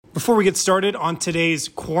Before we get started on today's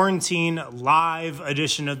quarantine live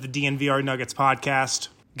edition of the DNVR Nuggets podcast,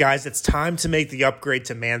 guys, it's time to make the upgrade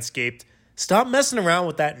to Manscaped. Stop messing around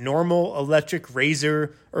with that normal electric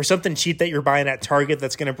razor or something cheap that you're buying at Target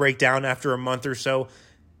that's going to break down after a month or so.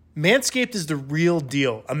 Manscaped is the real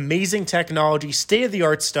deal. Amazing technology,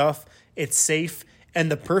 state-of-the-art stuff. It's safe,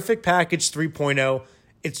 and the Perfect Package 3.0.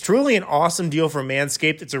 It's truly an awesome deal for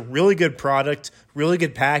Manscaped. It's a really good product, really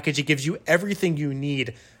good package. It gives you everything you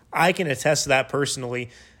need. I can attest to that personally.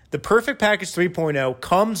 The Perfect Package 3.0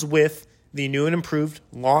 comes with the new and improved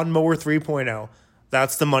Lawnmower 3.0.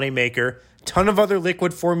 That's the moneymaker. Ton of other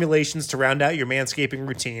liquid formulations to round out your manscaping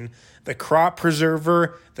routine. The Crop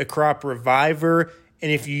Preserver, the Crop Reviver,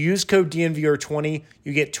 and if you use code DNVR20,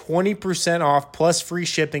 you get 20% off plus free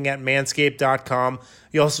shipping at manscaped.com.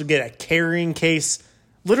 You also get a carrying case,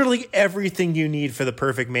 literally everything you need for the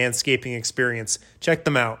perfect manscaping experience. Check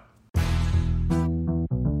them out.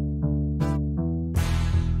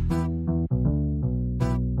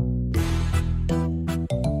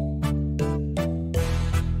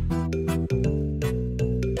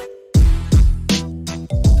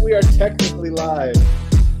 We are technically live.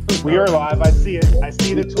 We are live. I see it. I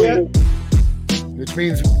see the tweet. Which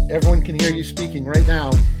means everyone can hear you speaking right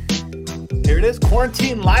now. Here it is,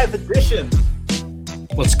 Quarantine Live Edition.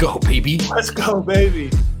 Let's go, baby. Let's go, baby.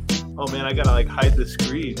 Oh, man, I got to, hide the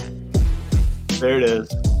screen. There it is.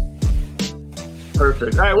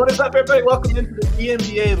 Perfect. All right, what is up, everybody? Welcome into the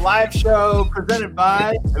DNVR live show presented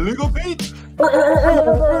by Illegal Pete.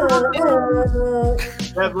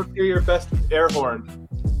 Deb, let's hear your best air horn.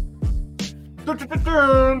 Yeah.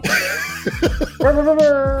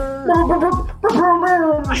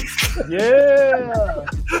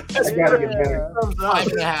 That's gotta get better.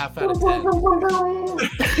 5.5 out of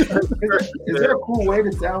 10. Is there a cool way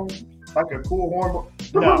to sound like a cool horn?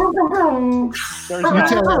 No. There's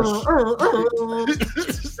Sound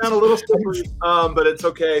a little slippery, but it's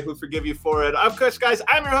okay. We forgive you for it. Of course, guys,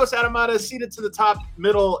 I'm your host, Adam Mata. Seated to the top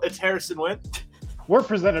middle, it's Harrison Wint. We're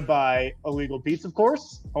presented by Illegal Pete's, of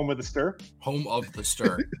course, home of the stir. Home of the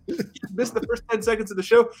stir. Missed the first 10 seconds of the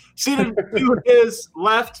show. Seated to his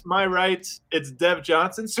left, my right, it's Dev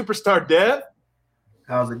Johnson, Superstar Dev.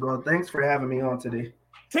 How's it going? Thanks for having me on today.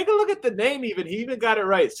 Take a look at the name even. He even got it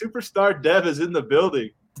right. Superstar Dev is in the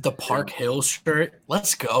building. The Park Hill shirt.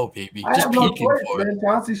 Let's go, baby. I Just have no peeking choice, for it. man.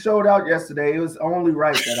 Chauncey showed out yesterday. It was only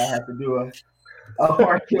right that I had to do a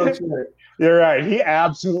Park Hill shirt. You're right. He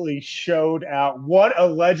absolutely showed out. What a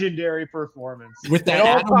legendary performance. With that And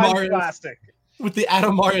Adam all-time Marius, plastic. with the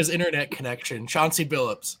Adam Marius internet connection, Chauncey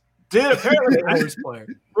Billups. Dude, apparently, Irish player.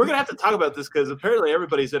 we're going to have to talk about this because apparently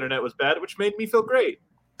everybody's internet was bad, which made me feel great.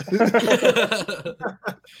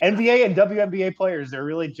 NBA and WNBA players, they're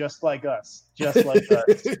really just like us. Just like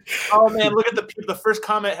us. Oh, man, look at the first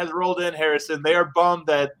comment has rolled in, Harrison. They are bummed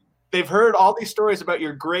that they've heard all these stories about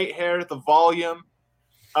your great hair, the volume,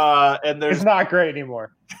 and there's It's not great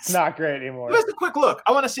anymore. It's not great anymore. Just a quick look.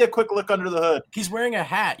 I want to see a quick look under the hood. He's wearing a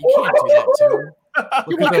hat. You can't do that to him.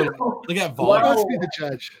 Look at Let volume. us be the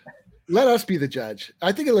judge. Let us be the judge.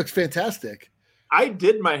 I think it looks fantastic. I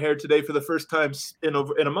did my hair today for the first time in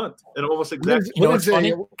a month, and almost exactly. You know What what's is it?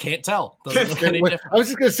 funny? Can't tell. Doesn't look any different. I was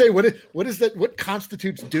just gonna say, what is that? What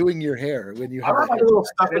constitutes doing your hair when you I have like a a little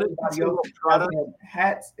stuff in it. everybody else has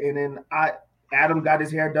hats, and then Adam got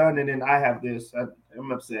his hair done, and then I have this. I'm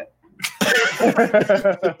upset.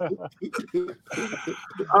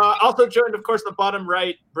 Also joined, of course, the bottom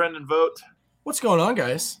right, Brendan Vogt. What's going on,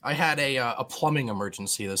 guys? I had a plumbing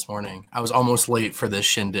emergency this morning. I was almost late for this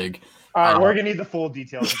shindig. All right, we're going to need the full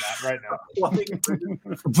details of that right now.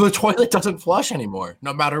 The toilet doesn't flush anymore,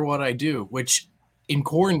 no matter what I do, which in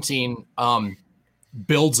quarantine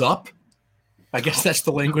builds up. I guess that's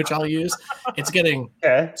the language I'll use. It's getting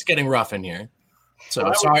rough in here.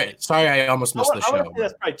 So sorry, I almost missed the show.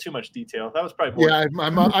 That's probably too much detail. That was probably more. Yeah,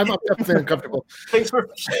 I'm definitely uncomfortable. Thanks for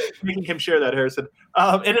making him share that, Harrison.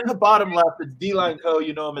 And in the bottom left, it's D-Line Co.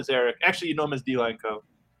 You know him as Eric. Actually, you know him as D-Line Co.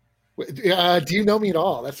 Do you know me at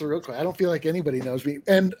all? That's the real question. I don't feel like anybody knows me,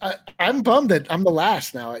 and I'm bummed that I'm the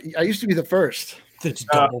last now. I used to be the first. It's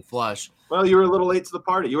double flush. Well, you were a little late to the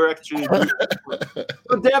party. You were actually.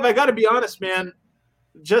 But Deb, I got to be honest, man.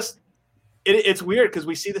 It's weird because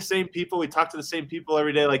we see the same people, we talk to the same people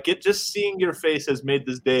every day. Just seeing your face has made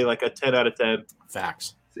this day like a 10 out of 10.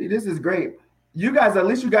 Facts. See, this is great. You guys, at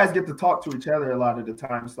least you guys get to talk to each other a lot of the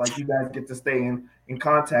times. Like you guys get to stay in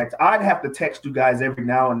contact. I'd have to text you guys every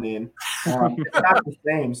now and then. It's not the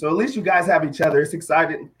same. So at least you guys have each other. It's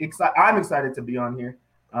excited. I'm excited to be on here.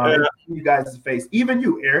 You guys' face, even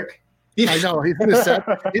you, Eric. I know. Isn't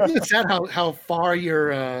it sad how far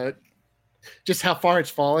your just how far it's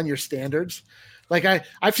fallen, your standards. Like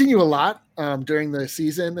I've seen you a lot during the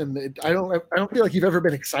season, and I don't feel like you've ever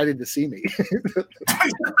been excited to see me. It's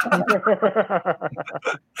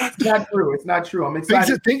not true. It's not true. I'm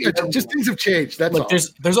excited. Things have changed. That's all.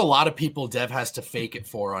 There's a lot of people Dev has to fake it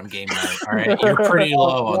for on game night. All right, you're pretty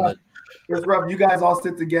low on it. It's rough. You guys all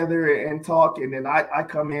sit together and talk, and then I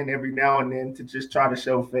come in every now and then to just try to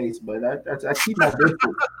show face, but I keep my distance.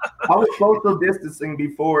 I was social distancing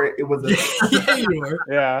before it was yeah, you were.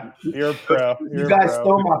 Yeah, you're a pro. You guys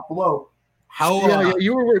stole my flow.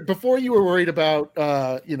 You were before you were worried about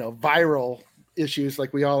viral issues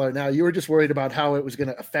like we all are now. You were just worried about how it was going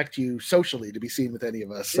to affect you socially to be seen with any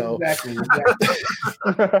of us. So exactly.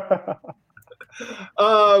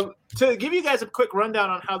 To give you guys a quick rundown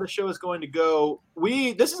on how the show is going to go,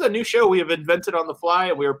 this is a new show we have invented on the fly,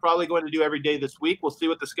 and we are probably going to do every day this week. We'll see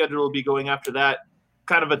what the schedule will be going after that.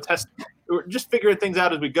 Kind of a test. We're just figuring things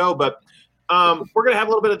out as we go, but we're going to have a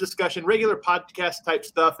little bit of discussion, regular podcast type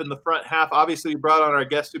stuff in the front half. Obviously, we brought on our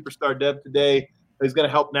guest superstar Dev today, who's going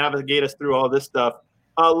to help navigate us through all this stuff.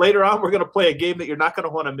 Later on, we're going to play a game that you're not going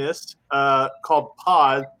to want to miss called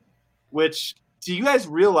Pause, which – do you guys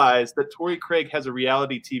realize that Torrey Craig has a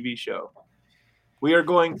reality TV show? We are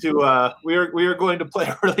going to we are going to play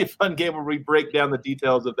a really fun game where we break down the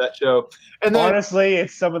details of that show. And then, honestly,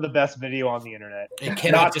 it's some of the best video on the internet. It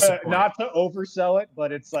cannot not to oversell it,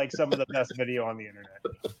 but it's like some of the best video on the internet.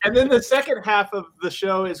 And then the second half of the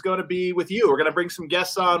show is going to be with you. We're going to bring some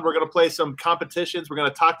guests on. We're going to play some competitions. We're going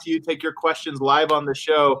to talk to you, take your questions live on the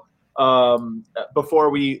show before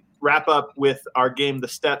we wrap up with our game, The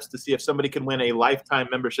Steps, to see if somebody can win a lifetime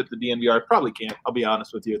membership to DNVR. Probably can't. I'll be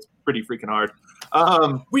honest with you. It's pretty freaking hard.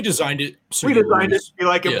 We designed it. So we designed it to be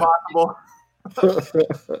like impossible.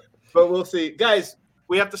 But we'll see. Guys,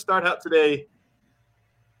 we have to start out today.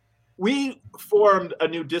 We formed a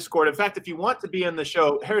new Discord. In fact, if you want to be in the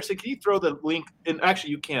show, Harrison, can you throw the link in?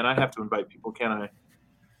 Actually, you can. I have to invite people, can I?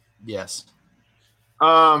 Yes.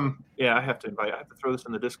 Yeah, I have to throw this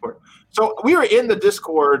in the Discord. So we were in the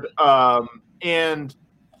Discord, and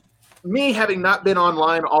me having not been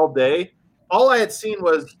online all day, all I had seen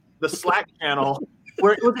was the Slack channel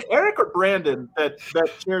where it was Eric or Brandon that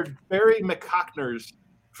shared Barry McCockner's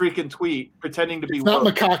freaking tweet pretending to be not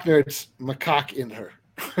McCockner, it's McCock in her.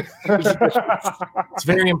 It's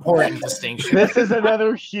very important distinction. This is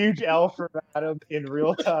another huge L for Adam in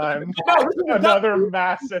real time. No, another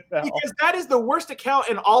massive L. Because that is the worst account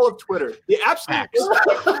in all of Twitter. The absolute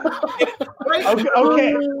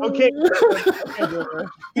Okay.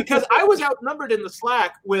 Because I was outnumbered in the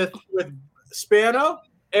Slack with Spano,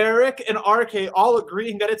 Eric, and RK all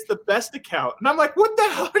agreeing that it's the best account. And I'm like, what the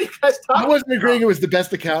hell are you guys talking about? I wasn't agreeing it was the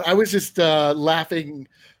best account. I was just laughing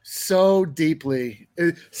so deeply.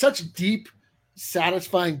 Such deep,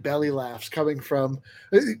 satisfying belly laughs coming from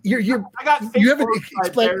you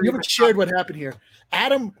haven't shared what happened here.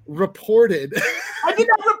 Adam reported. I did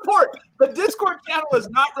not report. The Discord channel is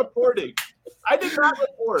not reporting. I did not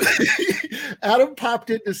report. Adam popped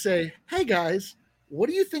in to say, hey guys, what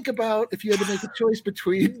do you think about if you had to make a choice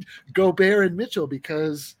between Gobert and Mitchell?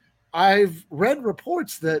 Because I've read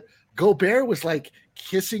reports that Gobert was like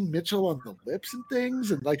kissing Mitchell on the lips and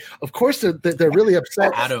things, and like, of course, they're really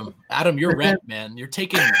upset. Adam, you're rent, man. You're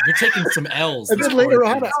taking some L's. And then later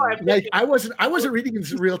on, I wasn't reading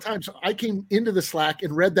this in real time, so I came into the Slack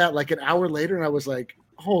and read that like an hour later, and I was like,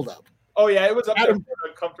 hold up. Oh yeah, it was up Adam,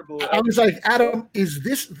 there uncomfortable. I was like, Adam, is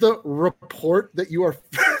this the report that you are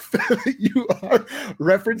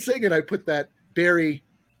referencing? And I put that Barry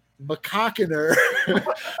McCockiner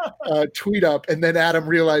tweet up, and then Adam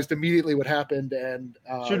realized immediately what happened. And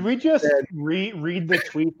should we just read the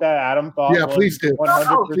tweet that Adam thought? Yeah, please do.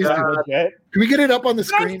 100% legit. Can we get it up on the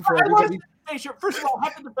screen for everybody? First of all, I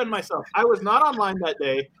have to defend myself. I was not online that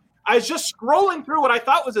day. I was just scrolling through what I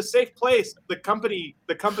thought was a safe place, the company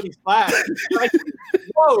Slack.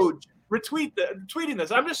 Whoa, tweeting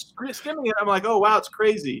this. I'm just skimming it. I'm like, oh wow, it's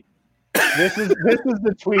crazy. This is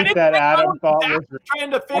the tweet that Adam thought was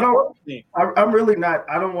trying to fit me. I'm really not.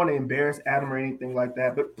 I don't want to embarrass Adam or anything like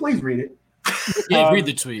that, but please read it. Yeah, read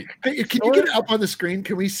the tweet. Hey, can you get it up on the screen?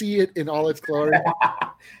 Can we see it in all its glory?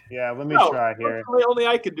 Yeah, let me try here. Only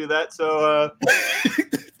I could do that. So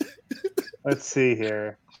let's see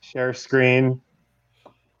here. Share screen.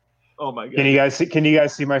 Oh my god! Can you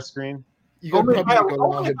guys see my screen? Only if I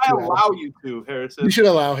allow you to, Harrison. You should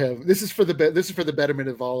allow him. This is for the betterment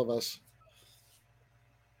of all of us.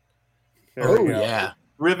 Yeah.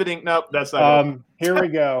 Riveting. Nope, that's not. Here we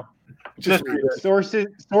go.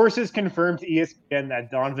 Sources confirmed to ESPN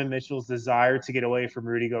that Donovan Mitchell's desire to get away from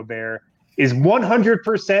Rudy Gobert is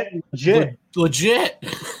 100% legit. Legit.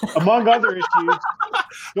 Among other issues,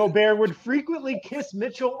 Gobert would frequently kiss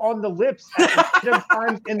Mitchell on the lips at random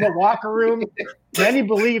times in the locker room. Many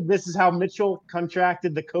believe this is how Mitchell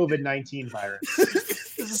contracted the COVID-19 virus.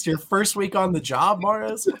 This is your first week on the job,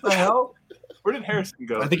 Morris? What the hell? Where did Harrison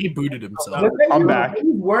go? I think he booted himself. I'm back.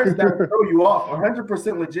 These words that throw you off,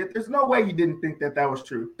 100% legit. There's no way you didn't think that was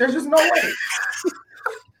true. There's just no way.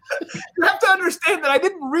 You have to understand that I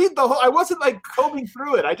didn't read the whole. I wasn't like combing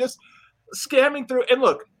through it. I just scamming through. And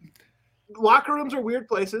look, locker rooms are weird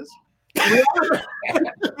places. We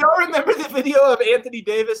all remember the video of Anthony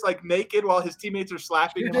Davis like naked while his teammates are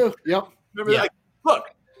slapping him. do. Yep. Remember, like, look,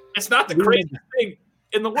 it's not the craziest thing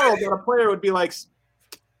in the world that a player would be like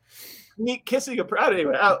kissing a crowd.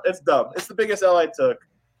 Anyway, it's dumb. It's the biggest L I took.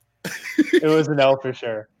 It was an L for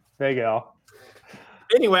sure. Big L.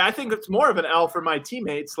 Anyway, I think it's more of an L for my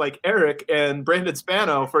teammates like Eric and Brandon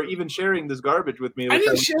Spano for even sharing this garbage with me. I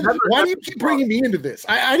didn't share. Why do you keep bringing me into this?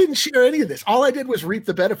 I didn't share any of this. All I did was reap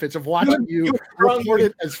the benefits of watching you report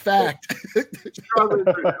it as fact.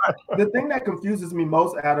 The thing that confuses me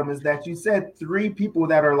most, Adam, is that you said 3 people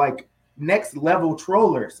that are like next level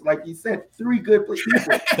trollers. Like you said, 3 good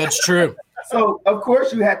people. That's true. So of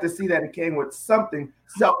course you had to see that it came with something.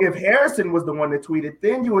 So if Harrison was the one that tweeted,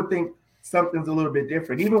 then you would think something's a little bit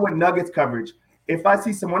different. Even with Nuggets coverage, if I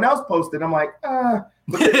see someone else post it, I'm like,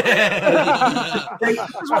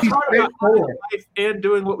 and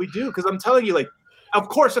doing what we do, because I'm telling you, like, of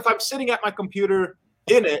course, if I'm sitting at my computer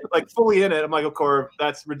in it, like fully in it, I'm like, of course,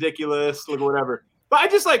 that's ridiculous, like whatever. But I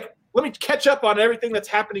just like, let me catch up on everything that's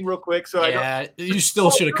happening real quick. So you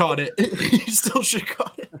still should have caught it. You still should have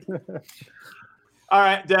caught it. All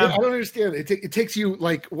right, Dev. I don't understand. It takes you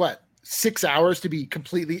like what? 6 hours to be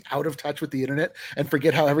completely out of touch with the internet and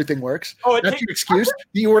forget how everything works. That's your excuse?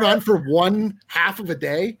 You weren't on for one half of a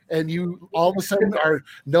day and you all of a sudden are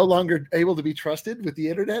no longer able to be trusted with the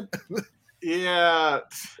internet? Yeah.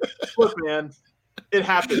 Look, man, it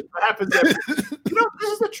happens. It happens.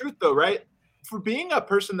 This is the truth though, right? For being a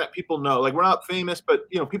person that people know, like we're not famous, but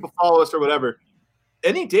people follow us or whatever.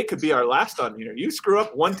 Any day could be our last on here. You screw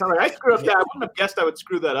up one time. I screw up. Yeah, I wouldn't have guessed I would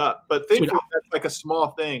screw that up. But thankfully, that's like a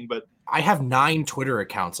small thing. But I have 9 Twitter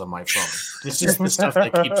accounts on my phone. This is the stuff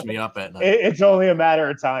that keeps me up at night. It's only a matter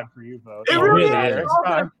of time for you, folks. It really is.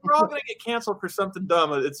 We're all going to get canceled for something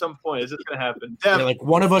dumb at some point. It's just going to happen. Like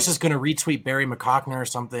one of us is going to retweet Barry McCockner or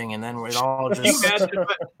something, and then we're all just.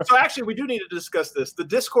 So actually, we do need to discuss this. The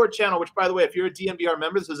Discord channel, which by the way, if you're a DNVR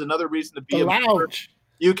member, this is another reason to be the lounge.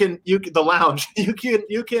 You can the lounge. You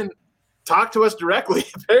can talk to us directly,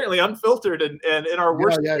 apparently unfiltered and in our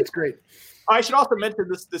worst. Yeah, it's great. I should also mention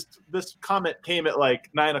this comment came at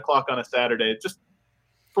like 9:00 on a Saturday. Just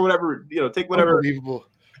for whatever take whatever. Unbelievable.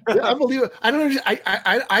 Unbelievable. I don't.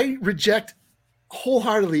 I reject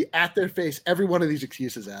wholeheartedly at their face every one of these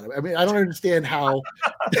excuses, Adam. I mean, I don't understand how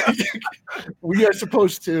we are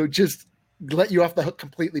supposed to just let you off the hook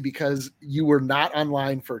completely because you were not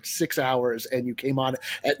online for 6 hours and you came on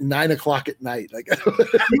at 9:00 at night. Like, have you ever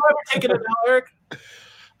taken an L, Eric?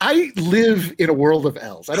 I live in a world of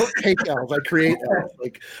L's. I don't take L's. I create L's.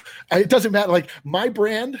 Like, it doesn't matter. Like my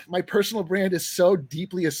brand, my personal brand is so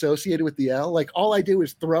deeply associated with the L. Like all I do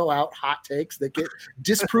is throw out hot takes that get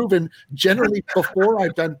disproven generally before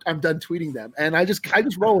I'm done tweeting them. And I just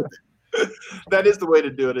roll with it. That is the way to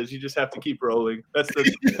do it. Is you just have to keep rolling. That's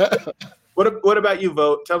the. What about you,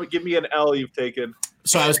 Vote? Give me an L you've taken.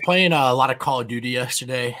 So I was playing a lot of Call of Duty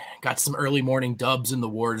yesterday. Got some early morning dubs in the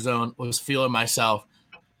Warzone. Was feeling myself.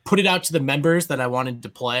 Put it out to the members that I wanted to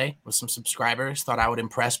play with some subscribers. Thought I would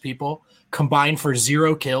impress people. Combined for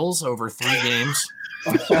 0 kills over 3 games.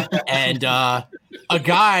 And a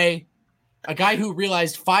guy who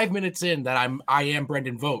realized 5 minutes in that I am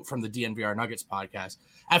Brendan Vogt from the DNVR Nuggets podcast.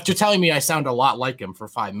 After telling me I sound a lot like him for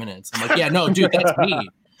 5 minutes, I'm like, yeah, no, dude, that's me.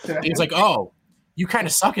 He was like, oh, you kind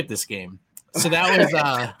of suck at this game. So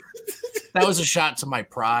that was a shot to my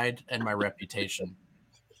pride and my reputation.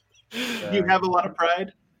 You have a lot of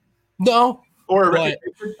pride? No. Or a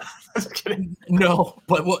reputation? Just kidding. No,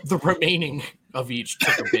 but the remaining of each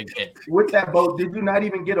took a big hit. With that Vote, did you not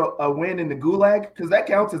even get a win in the Gulag? Because that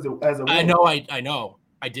counts as a win. I know.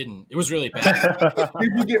 I didn't. It was really bad.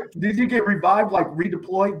 Did you get revived, like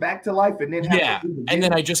redeployed back to life, and then and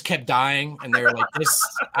then I just kept dying, and they were like, "This."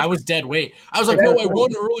 I was dead weight. I was like, "No, I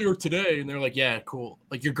won earlier today," and they're like, "Yeah, cool."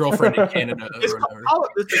 Like your girlfriend in Canada.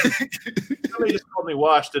 Somebody just called me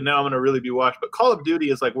washed, and now I'm going to really be washed. But Call of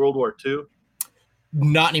Duty is like World War II.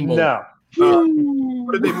 Not anymore. No.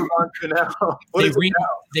 What did they move on to now?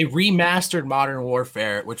 They remastered Modern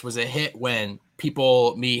Warfare, which was a hit when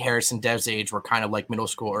people, me, Harrison, Dev's age, were kind of like middle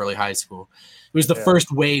school, early high school. It was the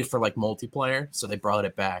first wave for like multiplayer, so they brought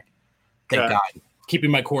it back. Thank God. Keeping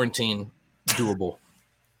my quarantine doable.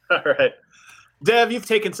 All right. Dev, you've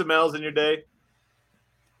taken some L's in your day.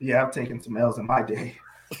 Yeah, I've taken some L's in my day.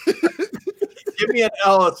 Give me an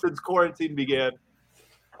L since quarantine began.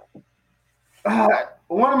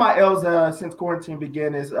 One of my L's since quarantine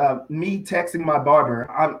began is me texting my barber.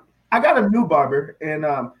 I got a new barber, and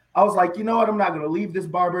I was like, you know what? I'm not going to leave this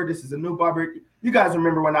barber. This is a new barber. You guys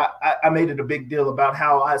remember when I made it a big deal about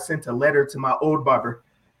how I sent a letter to my old barber.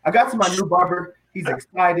 I got to my new barber. He's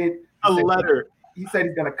excited. He said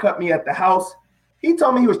he's going to cut me at the house. He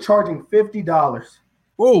told me he was charging $50.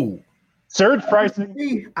 Whoa. Surge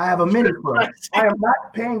pricing. I have a mini pro. I am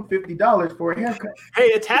not paying $50 for a haircut. Hey,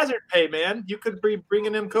 it's hazard pay, man. You could be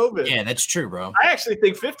bringing in COVID. Yeah, that's true, bro. I actually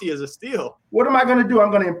think 50 is a steal. What am I going to do?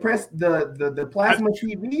 I'm going to impress the plasma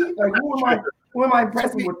TV? Like, who am I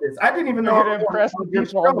impressing with this? I didn't even know. I'm going to impress the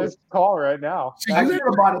people on this call right now. So I could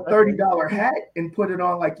have bought a $30 hat and put it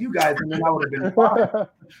on like you guys, and then I would have been fine.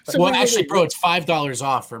 Well, actually, bro, it's $5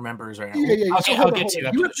 off for members right now. Yeah. I'll get you.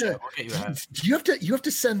 You have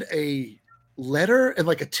to send a letter and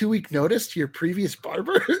like a 2-week notice to your previous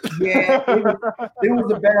barber. Yeah, it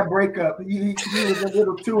was a bad breakup. He was a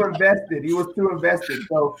little too invested. He was too invested,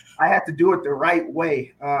 so I had to do it the right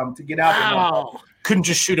way to get out. Wow. Couldn't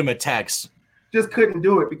just shoot him a text. Just couldn't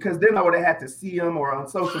do it because then I would have had to see him, or on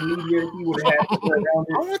social media he would have had to go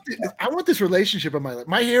around it. I want this relationship in my life.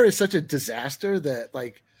 My hair is such a disaster that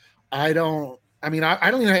like I don't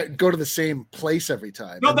even go to the same place every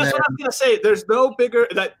time. No, that's what I was gonna say. There's no bigger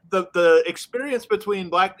that the experience between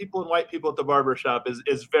black people and white people at the barbershop is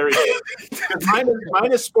very different.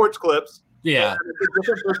 Mine is sports clips. Yeah. It's a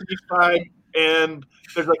different person each time, and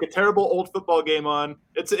there's like a terrible old football game on.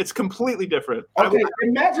 It's completely different. Okay,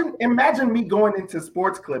 imagine me going into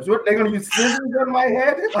sports clips. What, they're gonna use scissors on my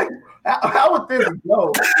head? Like how would this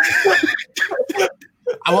go?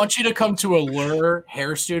 I want you to come to a Lure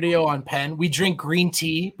hair studio on Penn. We drink green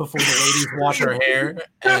tea before the ladies wash our hair.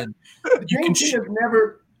 And green tea is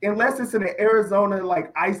never, unless it's in an Arizona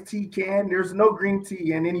like iced tea can, there's no green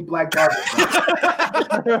tea in any black barber.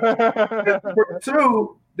 For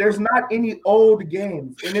two, there's not any old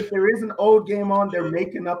games. And if there is an old game on, they're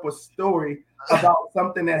making up a story about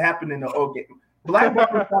something that happened in the old game. Black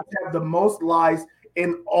barbershops have the most lies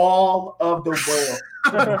in all of the world.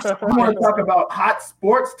 I want to talk about hot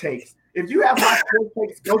sports takes. If you have hot sports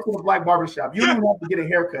takes, go to the black barbershop. You don't even have to get a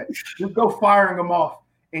haircut. Just go firing them off.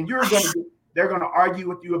 And they're gonna argue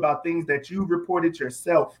with you about things that you reported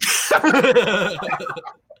yourself. Brendan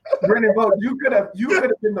Vogt, you could have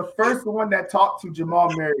been the first one that talked to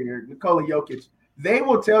Jamal Murray or Nikola Jokic. They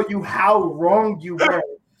will tell you how wrong you were.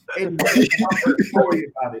 And story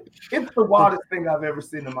about it. It's the wildest thing I've ever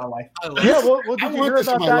seen in my life. Yeah, well did you hear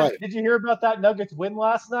about that? Did you hear about that Nuggets win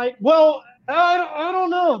last night? Well, I don't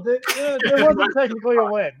know. There wasn't technically a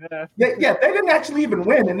win. Yeah, they didn't actually even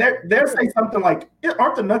win, and they're saying something like,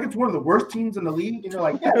 "Aren't the Nuggets one of the worst teams in the league?" And you're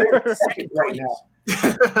like, "Yeah, they're second right now."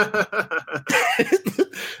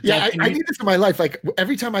 Yeah, I need this in my life. Like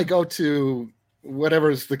every time I go to whatever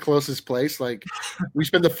is the closest place, like we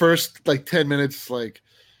spend the first like 10 minutes like,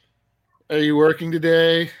 are you working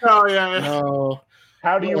today? Oh yeah. No.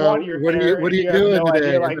 How do you want your what are you doing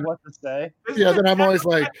today? Like what to say? Yeah, then I'm always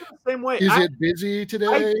like, same way. Is it busy today?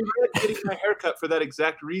 I regret getting my haircut for that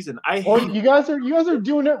exact reason. You guys are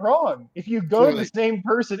doing it wrong. If you go to the same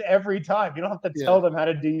person every time, you don't have to tell them how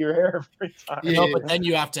to do your hair every time. No, but then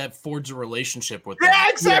you have to forge a relationship with them. Yeah,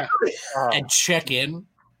 exactly. And check in.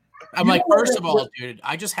 I'm like, first of all, dude,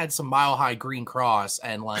 I just had some Mile High Green Cross,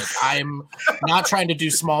 and like, I'm not trying to do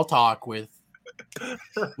small talk with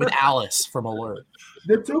Alice from Alert.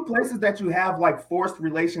 The two places that you have like forced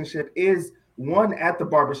relationship is one at the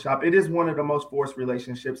barbershop. It is one of the most forced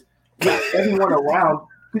relationships with everyone around,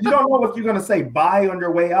 because you don't know if you're going to say bye on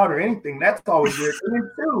your way out or anything. That's always weird. And then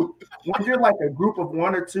two, when you're like a group of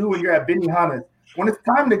one or two and you're at Benihana's, when it's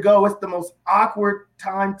time to go, it's the most awkward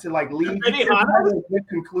time to like leave. You have a good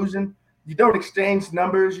conclusion. You don't exchange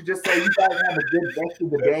numbers. You just say, you guys have a good rest of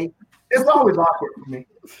the day. It's always awkward for me.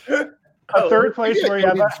 A third place where you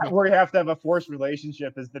have to have a forced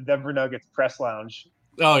relationship is the Denver Nuggets press lounge.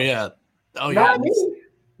 Oh yeah. Oh Not yeah. me.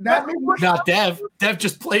 Not me. Not Dev. Dev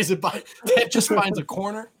just plays it by. Dev just finds a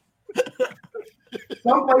corner.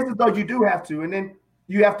 Some places though you do have to, and then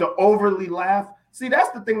you have to overly laugh. See,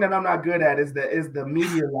 that's the thing that I'm not good at is the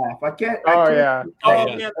media laugh. I can't.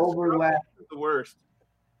 Over laugh is the worst.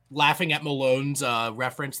 Laughing at Malone's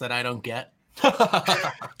reference that I don't get.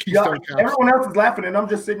 Everyone else is laughing, and I'm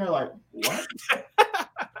just sitting there like, what?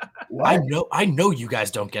 I know you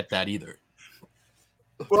guys don't get that either.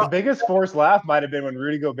 Well, the biggest forced laugh might have been when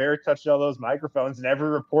Rudy Gobert touched all those microphones, and every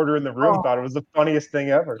reporter in the room thought it was the funniest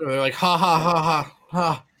thing ever. They're like, ha ha ha ha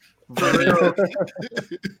ha.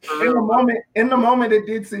 In the moment, it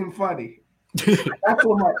did seem funny.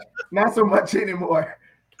 Not so much anymore.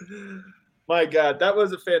 My God, that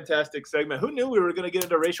was a fantastic segment. Who knew we were going to get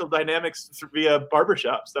into racial dynamics via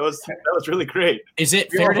barbershops? That was really great. Is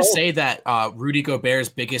it fair to say that Rudy Gobert's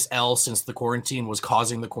biggest L since the quarantine was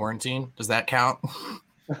causing the quarantine? Does that count?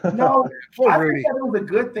 No, I think that it was a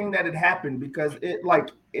good thing that it happened because it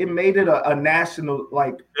made it a national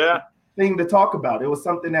thing to talk about. It was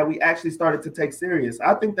something that we actually started to take serious.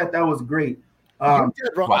 I think that was great. You're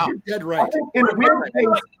dead wrong. Wow. You're dead right.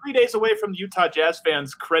 We're 3 days away from Utah Jazz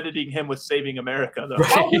fans crediting him with saving America, though.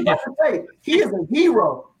 I was about to say, he is a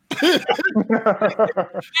hero. Thanks,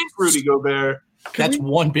 Rudy Gobert. That's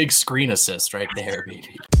one big screen assist right there,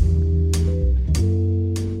 baby.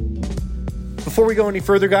 Before we go any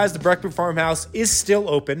further, guys, the Breck Brew Farmhouse is still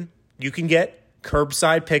open. You can get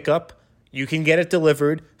curbside pickup. You can get it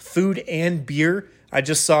delivered, food and beer. I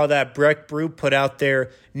just saw that Breck Brew put out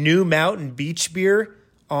their new Mountain Beach beer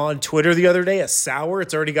on Twitter the other day, a sour.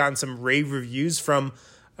 It's already gotten some rave reviews from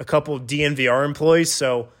a couple of DNVR employees,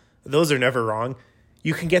 so those are never wrong.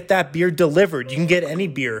 You can get that beer delivered. You can get any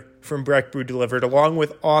beer from Breck Brew delivered, along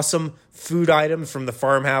with awesome food items from the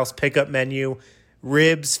farmhouse pickup menu,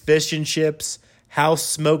 ribs, fish and chips, house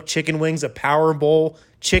smoked chicken wings, a power bowl,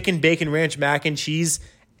 chicken bacon ranch mac and cheese.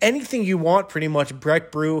 Anything you want, pretty much,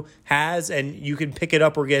 Breck Brew has, and you can pick it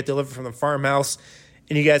up or get it delivered from the farmhouse.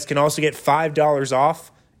 And you guys can also get $5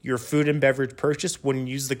 off your food and beverage purchase when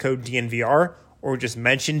you use the code DNVR or just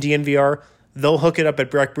mention DNVR. They'll hook it up at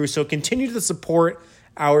Breck Brew. So continue to support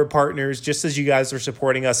our partners just as you guys are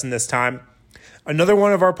supporting us in this time. Another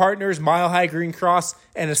one of our partners, Mile High Green Cross,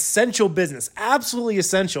 an essential business, absolutely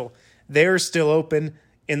essential. They're still open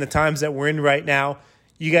in the times that we're in right now.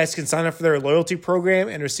 You guys can sign up for their loyalty program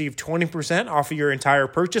and receive 20% off of your entire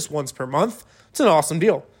purchase once per month. It's an awesome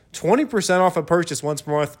deal. 20% off a purchase once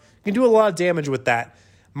per month. You can do a lot of damage with that.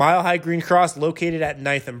 Mile High Green Cross, located at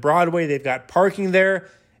 9th and Broadway. They've got parking there.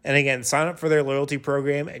 And again, sign up for their loyalty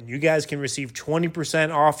program, and you guys can receive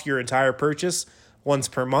 20% off your entire purchase once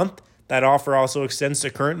per month. That offer also extends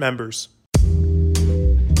to current members.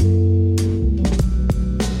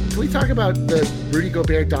 Can we talk about the Rudy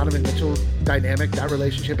Gobert, Donovan Mitchell dynamic, that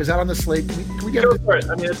relationship? Is that on the slate? Can we get Go for it.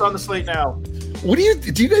 I mean, it's on the slate now. What do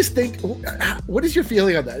you guys think? What is your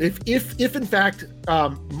feeling on that? If in fact,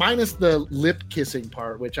 minus the lip kissing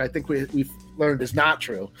part, which I think we've learned is not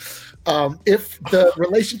true, if the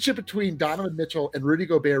relationship between Donovan Mitchell and Rudy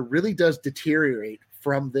Gobert really does deteriorate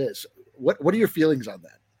from this, what are your feelings on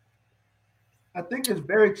that? I think it's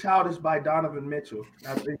very childish by Donovan Mitchell.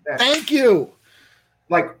 I think that. Thank you.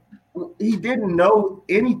 Like, he didn't know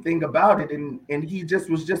anything about it, and he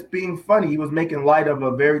was just being funny. He was making light of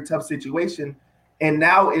a very tough situation, and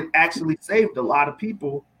now it actually saved a lot of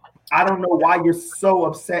people. I don't know why you're so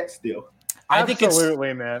upset still. I think it's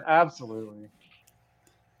absolutely, man, absolutely.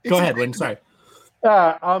 Go ahead, Lynn. Sorry.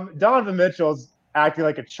 Donovan Mitchell's acting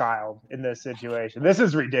like a child in this situation. This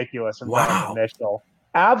is ridiculous from Donovan Mitchell.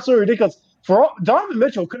 Absolutely ridiculous. Donovan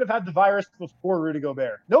Mitchell could have had the virus before Rudy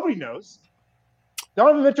Gobert. Nobody knows.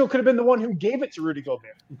 Donovan Mitchell could have been the one who gave it to Rudy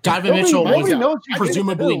Gobert. Donovan Mitchell was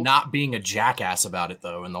presumably not being a jackass about it,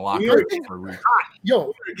 though, in the locker room.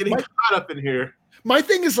 We're getting caught up in here. My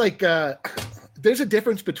thing is like, there's a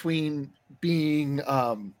difference between being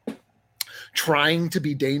trying to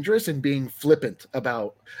be dangerous and being flippant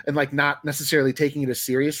about, and like not necessarily taking it as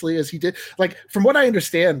seriously as he did. Like, from what I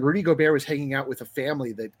understand, Rudy Gobert was hanging out with a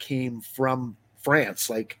family that came from France,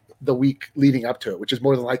 like the week leading up to it, which is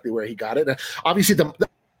more than likely where he got it. And obviously,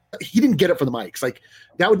 he didn't get it for the mics. Like,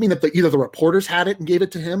 that would mean that either the reporters had it and gave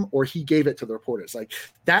it to him, or he gave it to the reporters. Like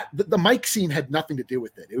that, the mic scene had nothing to do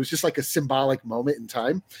with it. It was just like a symbolic moment in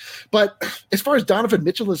time. But as far as Donovan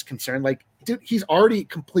Mitchell is concerned, like, dude, he's already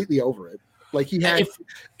completely over it. Like, he had.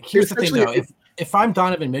 Here's the thing, though. If I'm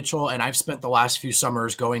Donovan Mitchell and I've spent the last few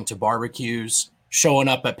summers going to barbecues, showing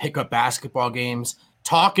up at pickup basketball games,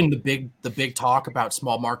 talking the big talk about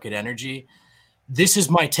small market energy, this is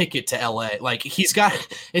my ticket to LA. Like, you got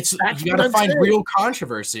to find real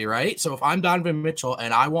controversy, right? So if I'm Donovan Mitchell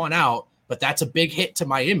and I want out, but that's a big hit to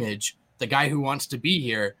my image, the guy who wants to be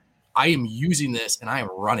here, I am using this and I am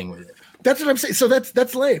running with it. That's what I'm saying. So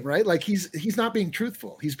that's lame, right? Like, he's not being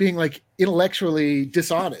truthful. He's being like intellectually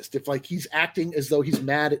dishonest. If like he's acting as though he's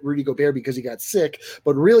mad at Rudy Gobert because he got sick,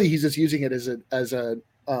 but really he's just using it as a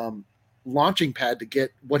launching pad to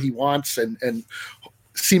get what he wants and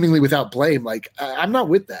seemingly without blame. Like I'm not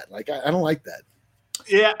with that. Like I don't like that.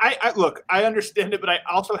 Yeah, I look, I understand it, but I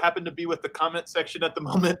also happen to be with the comment section at the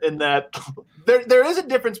moment in that there is a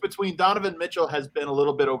difference between Donovan Mitchell has been a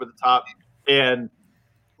little bit over the top and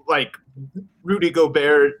like Rudy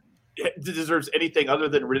Gobert deserves anything other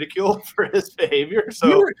than ridicule for his behavior.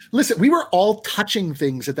 So we were all touching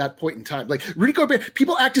things at that point in time. Like Rudy Gobert,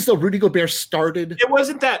 people act as though Rudy Gobert started. It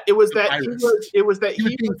wasn't that. It was that he was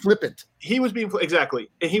being flippant. He was being exactly,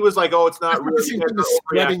 and he was like, "Oh, it's not really."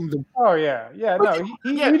 Oh yeah. No,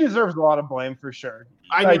 he deserves a lot of blame for sure.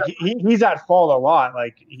 He's at fault a lot.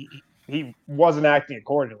 Like he wasn't acting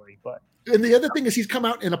accordingly, but. And the other thing is he's come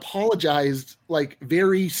out and apologized like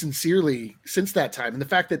very sincerely since that time. And the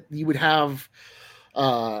fact that you would have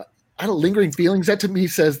lingering feelings, that to me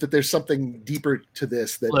says that there's something deeper to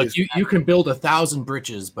this. That look, you can build 1,000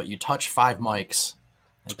 bridges, but you touch 5 mics.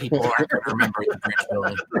 And people aren't going to remember the bridge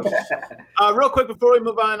building. Real quick before we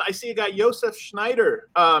move on, I see a guy, Josef Schneider.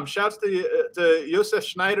 Shouts to Josef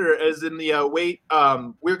Schneider as in the wait.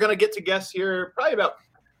 We're going to get to guests here probably about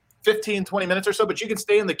 15, 20 minutes or so, but you can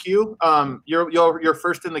stay in the queue. You're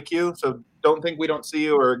first in the queue, so don't think we don't see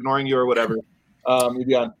you or ignoring you or whatever. You'll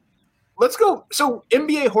be on. Let's go. So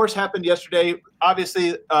NBA Horse happened yesterday.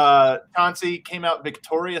 Obviously, Chauncey came out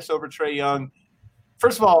victorious over Trae Young.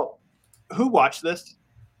 First of all, who watched this?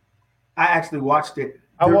 I actually watched it.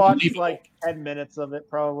 I watched like 10 minutes of it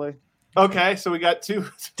probably. Okay, so we got two.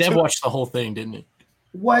 Dev watched the whole thing, didn't he?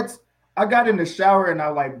 What? I got in the shower and I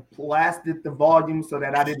like blasted the volume so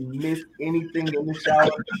that I didn't miss anything in the shower.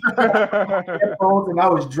 Headphones, and I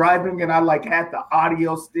was driving and I like had the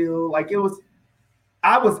audio still. Like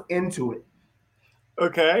I was into it.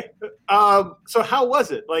 Okay. So how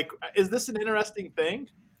was it? Like, is this an interesting thing?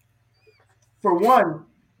 For one,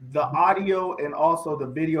 the audio and also the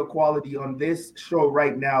video quality on this show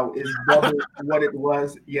right now is double what it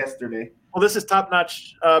was yesterday. Well, this is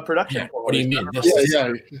top-notch production. Yeah, what do you mean?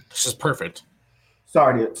 This is perfect.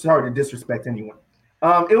 Sorry to disrespect anyone.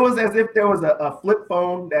 It was as if there was a flip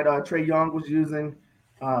phone that Trae Young was using.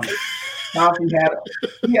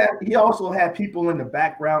 He also had people in the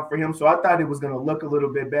background for him, so I thought it was going to look a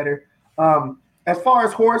little bit better. As far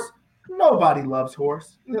as Horse, nobody loves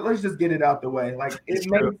Horse. Let's just get it out the way. Like it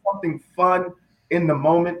made something fun in the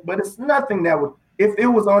moment, but it's nothing that would. If it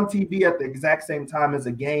was on TV at the exact same time as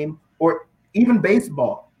a game or even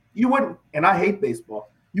baseball, you wouldn't. And I hate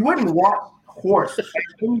baseball. You wouldn't watch Horse at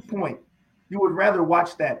any point. You would rather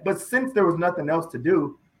watch that. But since there was nothing else to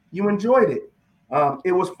do, you enjoyed it.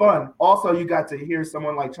 It was fun. Also, you got to hear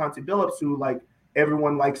someone like Chauncey Billups, who like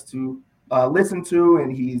everyone likes to listen to,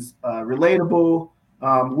 and he's relatable.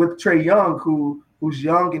 With Trae Young, who's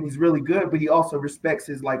young and he's really good, but he also respects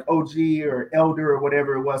his like OG or elder or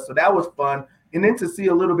whatever it was. So that was fun. And then to see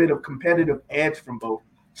a little bit of competitive edge from both.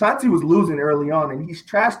 Chauncey was losing early on, and he's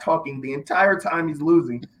trash talking the entire time he's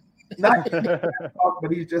losing. Not talk,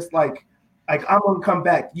 but he's just like I'm gonna come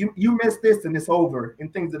back. You missed this and it's over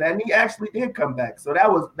and things of that. And he actually did come back. So that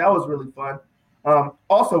was really fun.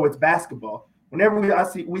 Also, it's basketball. Whenever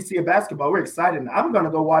we see a basketball, we're excited. I'm gonna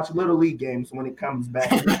go watch Little League games when it comes back.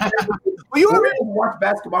 Well, you already watch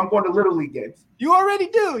basketball. I'm going to Little League games. You already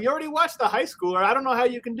do. You already watched the high schooler. I don't know how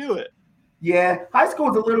you can do it. Yeah, high school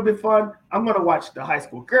is a little bit fun. I'm going to watch the high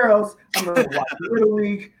school girls. I'm going to watch Little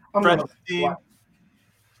League. I'm going to watch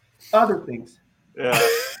other things. Yeah.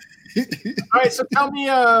 All right, so tell me,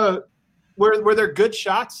 were there good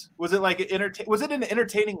shots? Was it like was it an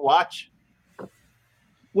entertaining watch?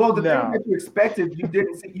 Well, the thing that you expected, you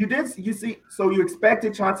didn't see. So you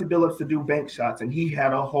expected Chauncey Billups to do bank shots, and he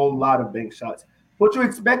had a whole lot of bank shots. But you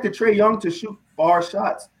expected Trae Young to shoot far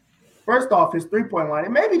shots. First off, his three-point line,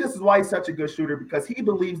 and maybe this is why he's such a good shooter, because he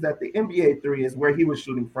believes that the NBA three is where he was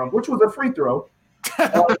shooting from, which was a free throw.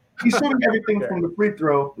 He's shooting everything from the free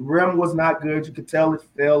throw. The rim was not good. You could tell it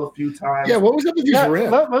fell a few times. Yeah, what was up with these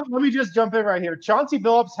rim? Let me just jump in right here. Chauncey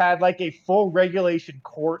Billups had like a full regulation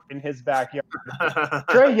court in his backyard.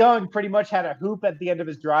 Trae Young pretty much had a hoop at the end of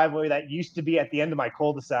his driveway that used to be at the end of my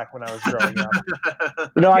cul-de-sac when I was growing up.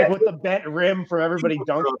 Like with the bent rim for everybody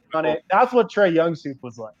dunking on it. That's what Trae Young's hoop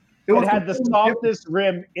was like. It had the softest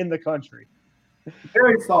rim in the country.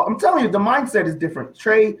 Very soft. I'm telling you, the mindset is different.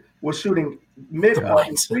 Trae was shooting mid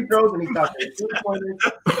free throws, and he thought it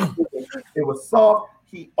was soft.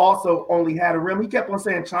 He also only had a rim. He kept on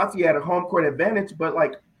saying Chauncey had a home court advantage, but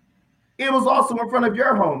like it was also in front of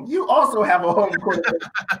your home. You also have a home court advantage.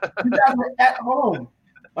 You guys were at home.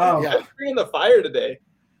 Bringing the fire today.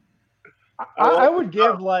 I would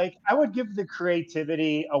give the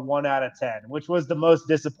creativity a 1 out of 10, which was the most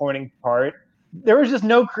disappointing part. There was just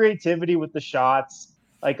no creativity with the shots.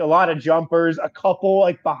 like a lot of jumpers, a couple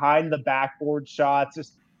like behind the backboard shots,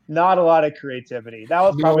 just not a lot of creativity. That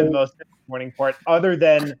was probably the most disappointing part, other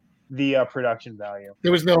than the production value.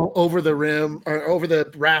 There was no over the rim or over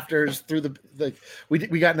the rafters through the we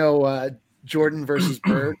got no Jordan versus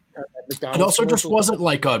Bird. It also just wasn't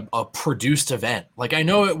like a produced event. Like, I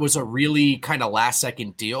know it was a really kind of last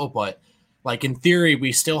second deal, but like in theory,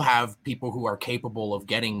 we still have people who are capable of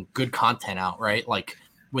getting good content out, right? Like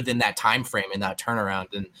within that time frame and that turnaround.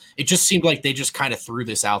 And it just seemed like they just kind of threw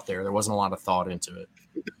this out there. There wasn't a lot of thought into it.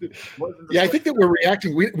 Yeah, I think that we're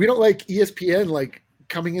reacting. We don't like ESPN like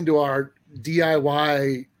coming into our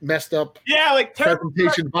DIY messed up like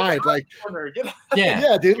presentation vibe. Like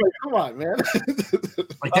yeah, dude, like come on, man.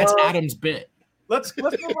 Like that's Adam's bit. Let's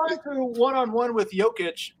move on to one-on-one with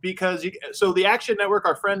Jokic, because so the Action Network,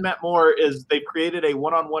 our friend Matt Moore, they've created a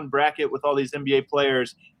one-on-one bracket with all these NBA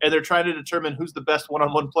players, and they're trying to determine who's the best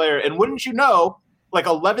one-on-one player. And wouldn't you know, like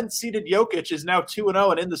 11th seeded Jokic is now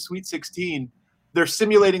 2-0 and in the Sweet 16. They're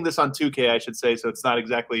simulating this on 2K, I should say, so it's not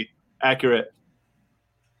exactly accurate.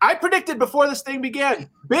 I predicted before this thing began,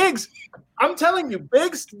 bigs, I'm telling you,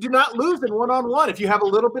 bigs do not lose in one-on-one if you have a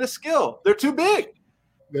little bit of skill. They're too big.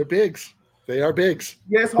 They're bigs. They are bigs.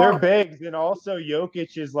 Yes, they're bigs, and also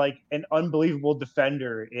Jokic is like an unbelievable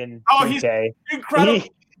defender in 2K. He's incredible.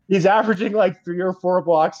 He's averaging like 3 or 4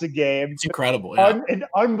 blocks a game. It's incredible. Yeah. An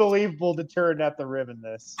unbelievable deterrent at the rim in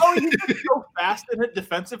this. He's just so fast in it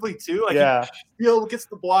defensively too. Like he still gets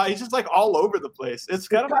the block. He's just like all over the place. It's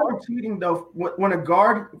kind of cheating though. When a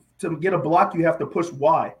guard to get a block, you have to push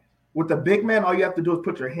Y. With the big man, all you have to do is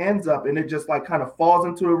put your hands up, and it just like kind of falls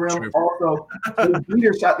into the rim. True. Also, the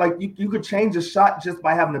beater shot, like you could change the shot just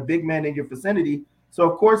by having a big man in your vicinity. So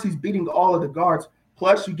of course he's beating all of the guards.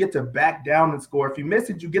 Plus, you get to back down and score. If you miss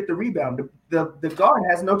it, you get the rebound. The guard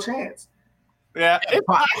has no chance. Yeah, I think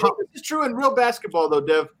this is true in real basketball, though,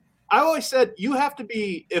 Dev. I always said you have to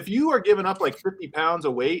be, if you are giving up like 50 pounds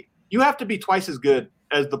of weight, you have to be twice as good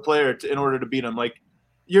as the player in order to beat him. Like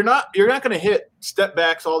you're not going to hit step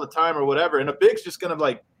backs all the time or whatever, and a big's just going to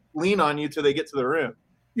like lean on you till they get to the rim.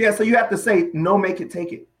 Yeah, so you have to say no, make it,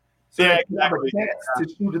 take it. So yeah, you have a chance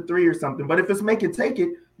to shoot a 3 or something. But if it's make it, take it,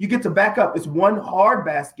 you get to back up. It's one hard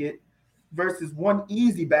basket versus one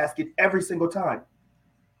easy basket every single time.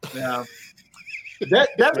 Yeah. That's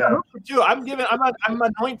too. I'm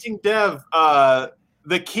anointing Dev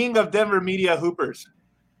the king of Denver media hoopers.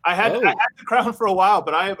 I had the crown for a while,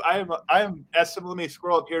 but I am as let me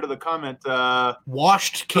scroll up here to the comment.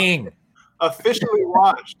 Washed king. Officially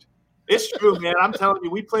washed. It's true, man. I'm telling you,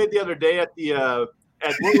 we played the other day at the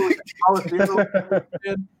Coliseum.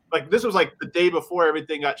 Like this was like the day before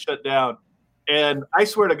everything got shut down, and I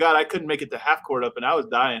swear to God, I couldn't make it to half court up, and I was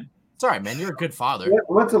dying. It's all right, man. You're a good father.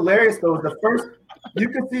 What's hilarious though is the first you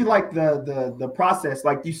can see like the process.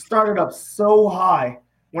 Like you started up so high.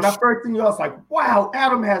 When I first seen you, I was like, "Wow,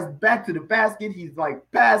 Adam has back to the basket. He's like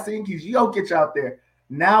passing. He's Jokic out there."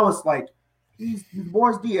 Now it's like he's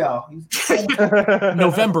Boris Diaw. He's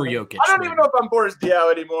November Jokic. I don't even know if I'm Boris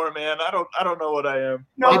Diaw anymore, man. I don't know what I am.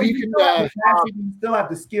 No, maybe you can you still have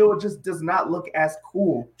the skill. It just does not look as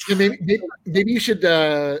cool. Yeah, maybe you should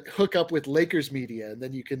hook up with Lakers media, and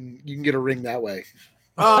then you can get a ring that way.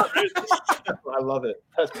 I love it.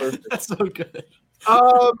 That's perfect. That's so good.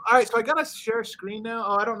 All right, so I gotta share screen now.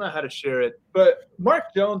 I don't know how to share it, but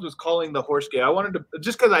Mark Jones was calling the horse game. I wanted to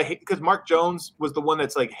just because Mark Jones was the one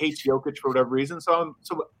that's like hates Jokic for whatever reason. So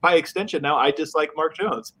by extension now I dislike Mark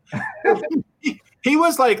Jones. He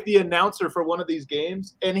was like the announcer for one of these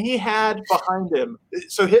games, and he had behind him.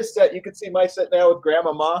 So his set, you can see my set now with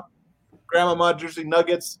Grandma Jersey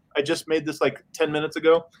Nuggets. I just made this like 10 minutes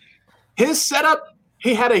ago. His setup,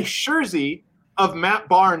 he had a jersey of Matt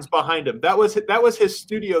Barnes behind him. That was his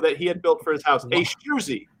studio that he had built for his house. A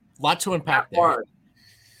jersey. A lot to unpack there.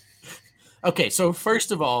 Okay, so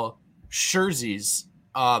first of all, jerseys,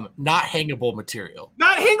 not hangable material.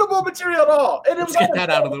 Not hangable material at all. And Let's get that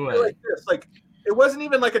out of the way. Like this. Like it wasn't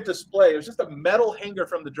even like a display. It was just a metal hanger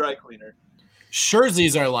from the dry cleaner.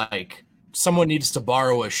 Jerseys are like someone needs to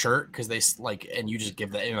borrow a shirt because they like, and you just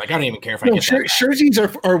give that. Like I don't even care if I get that. Jerseys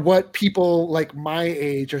are what people like my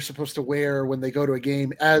age are supposed to wear when they go to a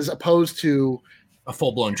game, as opposed to a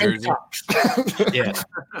full-blown jersey. Yeah.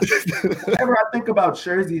 Whenever I think about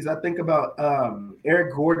jerseys, I think about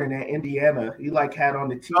Eric Gordon at Indiana. He like had on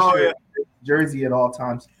the t-shirt jersey at all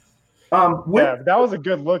times. That was a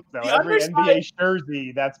good look though. Every NBA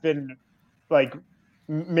jersey that's been like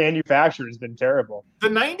manufactured has been terrible. The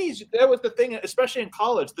 90s, that was the thing, especially in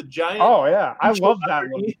college. The giant. Oh yeah, I love that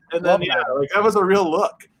look. And then that was a real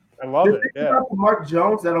look. I love it. Yeah. Mark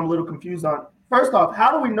Jones that I'm a little confused on. First off,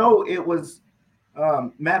 how do we know it was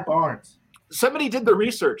Matt Barnes. Somebody did the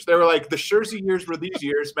research. They were like, the Scherzer years were these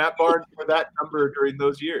years. Matt Barnes were that number during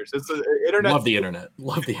those years. It's the internet. Love the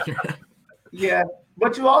internet. Yeah,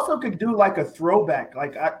 but you also could do like a throwback.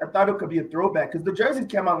 Like I thought it could be a throwback because the jerseys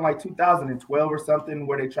came out in like 2012 or something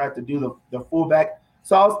where they tried to do the fullback.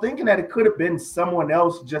 So I was thinking that it could have been someone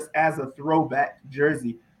else just as a throwback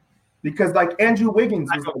jersey because like Andrew Wiggins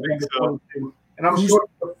was like number 22, and I'm sure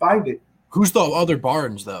you could find it. Who's the other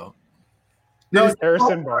Barnes though? No, it's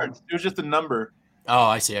Harrison Barnes. It was just a number. Oh,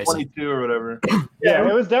 I see. 22 or whatever. Yeah,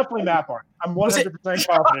 it was definitely Matt Barnes. I'm 100%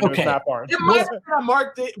 confident it was Matt Barnes. It might have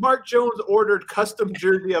been a Mark Jones ordered custom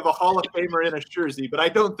jersey of a Hall of Famer in a jersey, but I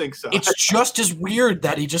don't think so. It's just as weird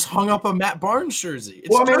that he just hung up a Matt Barnes jersey.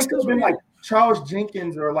 Well, I mean, it could have been like Charles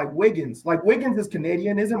Jenkins or like Wiggins. Like Wiggins is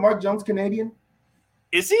Canadian. Isn't Mark Jones Canadian?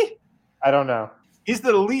 Is he? I don't know. He's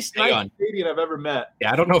the least nice Canadian I've ever met.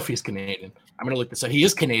 Yeah, I don't know if he's Canadian. I'm going to look this up. He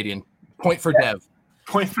is Canadian. Point for Dev.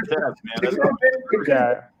 Point for Dev,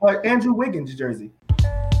 man. Like Andrew Wiggins jersey.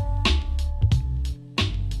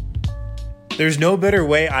 There's no better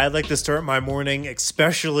way I like to start my morning,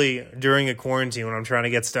 especially during a quarantine when I'm trying to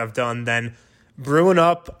get stuff done, than brewing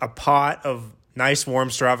up a pot of nice warm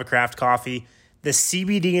Strava Craft coffee, the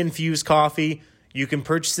CBD infused coffee. You can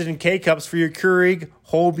purchase it in K-Cups for your Keurig,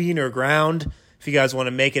 whole bean, or ground if you guys want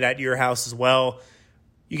to make it at your house as well.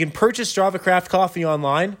 You can purchase Strava Craft coffee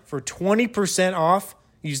online for 20% off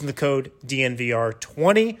using the code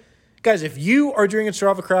DNVR20. Guys, if you are drinking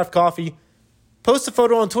Strava Craft coffee, post a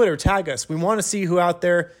photo on Twitter, tag us. We want to see who out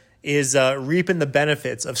there is reaping the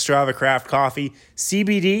benefits of Strava Craft coffee.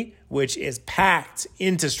 CBD, which is packed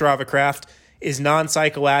into Strava Craft, is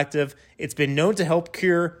non-psychoactive. It's been known to help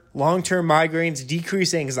cure long-term migraines,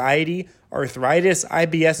 decrease anxiety, arthritis,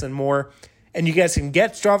 IBS, and more. And you guys can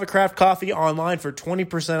get Strava Craft coffee online for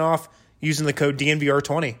 20% off using the code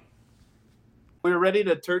DNVR20. We're ready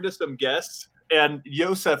to turn to some guests. And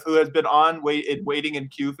Yosef, who has been on waiting in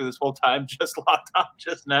queue for this whole time, just logged on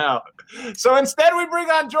just now. So instead, we bring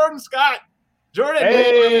on Jordan Scott. Jordan.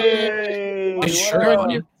 Hey. Nice shirt on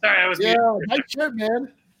you. Sorry, I was Yeah, muted. nice shirt,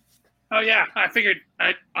 man. Oh yeah, I figured.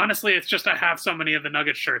 Honestly, it's just I have so many of the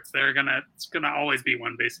Nugget shirts. It's gonna always be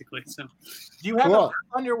one basically. So. Do you have Cool. a map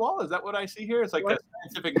on your wall? Is that what I see here? It's like a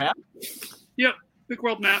scientific map? Yep, big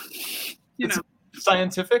world map. It's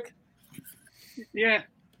scientific? Yeah,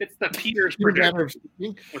 it's the Peters Your project, manner of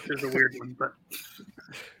speaking. which is a weird one, but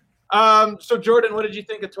So Jordan, what did you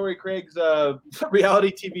think of Torrey Craig's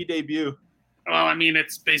reality TV debut? well, I mean,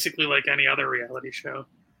 it's basically like any other reality show.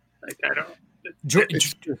 Like I don't.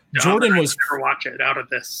 Jordan was never watch it out of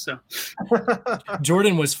this. So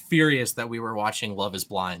Jordan was furious that we were watching Love Is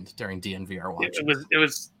Blind during DNVR watch. it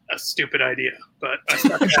was a stupid idea, but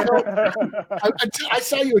I I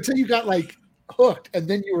saw you until you got like hooked, and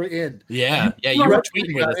then you were in. Yeah, you were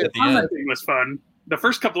tweeting with us at the end. commenting was fun. The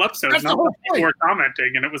first couple episodes, That's the not whole people point. were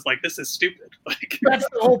commenting, and it was like, this is stupid. Like, That's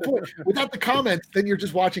the whole point. Without the comments, then you're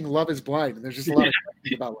just watching Love Is Blind, and there's just a lot of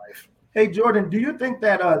things about life. Hey Jordan, do you think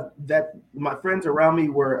that that my friends around me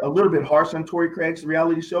were a little bit harsh on Torrey Craig's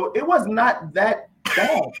reality show? It was not that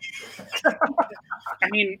bad. I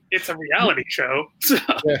mean, it's a reality show, so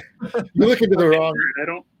You're looking to the wrong. I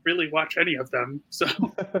don't really watch any of them. So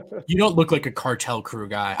You don't look like a cartel crew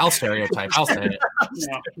guy. I'll stereotype. I'll say it.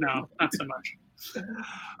 no, not so much.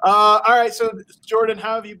 All right, so Jordan,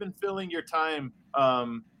 how have you been filling your time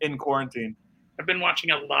in quarantine? I've been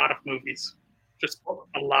watching a lot of movies, just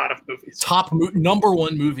a lot of movies. Number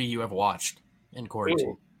one movie you have watched in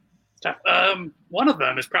quarantine. Tough. One of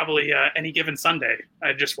them is probably Any Given Sunday.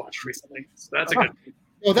 I just watched recently, so that's a good.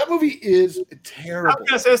 Oh, that movie is I terrible. was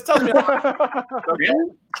gonna say, it's telling me I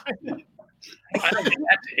don't think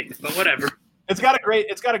that takes, but whatever. it's got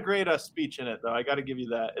a great speech in it though. I got to give you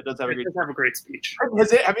that. It does have a It great. does have a great speech.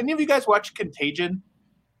 Have any of you guys watched Contagion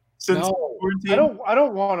since No. quarantine? I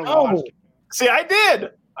don't want to No. watch. See, I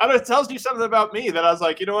did. I don't know, it tells you something about me that I was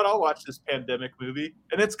like, you know what? I'll watch this pandemic movie,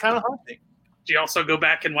 and it's kind of haunting. Do you also go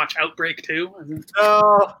back and watch Outbreak too?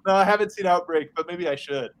 No, I haven't seen Outbreak, but maybe I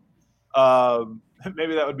should.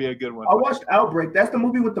 Maybe that would be a good one. I watched Outbreak. That's the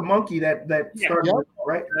movie with the monkey that Yeah. started,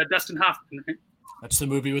 right? Dustin Hoffman, right? That's the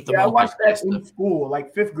movie with the Yeah, I monkey. watched that in school,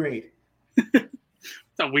 like 5th grade. It's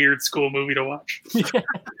a weird school movie to watch.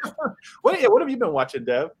 What have you been watching,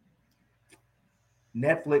 Dev?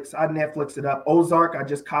 Netflix. I Netflixed it up. Ozark. I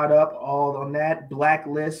just caught up all on that.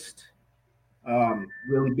 Blacklist.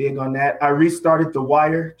 Really big on that. I restarted The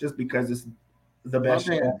Wire just because it's the best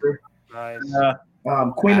show ever. Nice.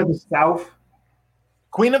 Queen of the South.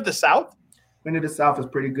 Queen of the South? Queen of the South is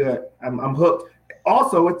pretty good. I'm hooked.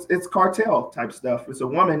 Also, it's cartel type stuff. It's a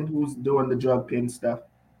woman who's doing the drug pin stuff.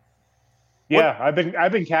 Yeah,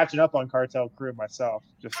 I've been catching up on Cartel Crew myself.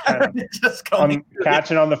 Just kind of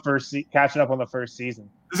catching up on the first season.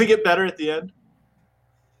 Does it get better at the end?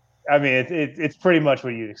 I mean, it's pretty much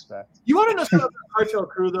what you'd expect. You want to know something about Cartel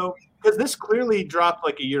Crew though, because this clearly dropped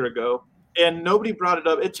like a year ago, and nobody brought it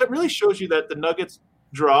up. It really shows you that the Nuggets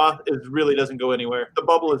draw really doesn't go anywhere. The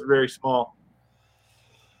bubble is very small.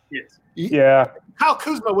 Yes. Yeah. Kyle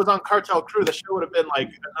Kuzma was on Cartel Crew. The show would have been like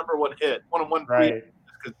a #1 hit, one right?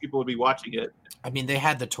 Because people would be watching it. I mean, they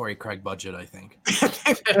had the Torrey Craig budget, I think.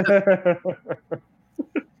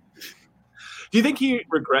 Do you think he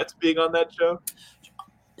regrets being on that show?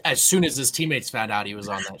 As soon as his teammates found out he was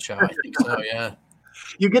on that show, I think so, yeah.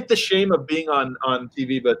 You get the shame of being on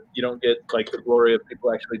TV, but you don't get like the glory of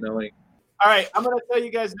people actually knowing. All right, I'm going to tell you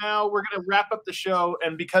guys now, we're going to wrap up the show.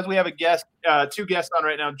 And because we have a guest, 2 guests on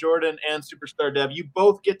right now, Jordan and Superstar Dev, you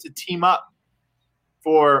both get to team up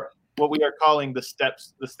for what we are calling the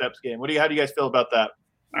steps game. How do you guys feel about that?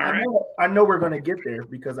 All right. I know we're going to get there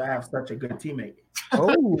because I have such a good teammate.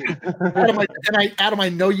 Oh, Adam, I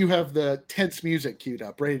know you have the tense music queued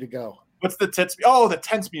up, ready to go. What's the tits? Oh, the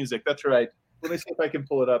tense music. That's right. Let me see if I can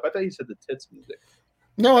pull it up. I thought you said the tits music.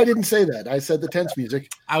 No, I didn't say that. I said the tense music.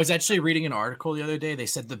 I was actually reading an article the other day. They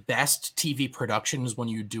said the best TV production is when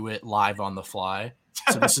you do it live on the fly.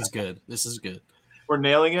 So this is good. This is good. We're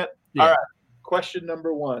nailing it. Yeah. All right. Question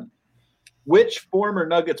number 1. Which former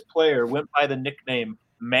Nuggets player went by the nickname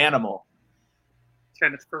Manimal?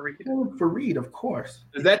 Kenneth Fareed. Fareed, of course.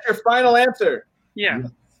 Is that your final answer? Yeah.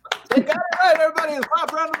 They got it right, everybody.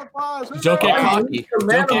 Clap, round of applause. Don't get All right. cocky.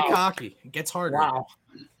 Don't get cocky. It gets harder. Wow.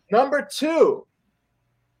 Number 2,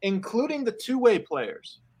 including the two-way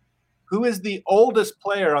players, who is the oldest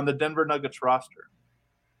player on the Denver Nuggets roster?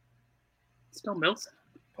 Still Millsap.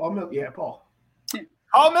 Paul.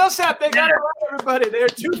 Paul Millsap, they got it right, everybody. They're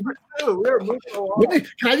 2 for 2. We're moving along.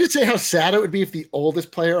 Can I just say how sad it would be if the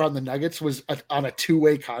oldest player on the Nuggets was on a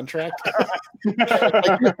 2-way contract? Like,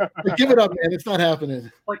 give it up, man. It's not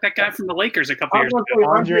happening. Like that guy from the Lakers a couple years ago.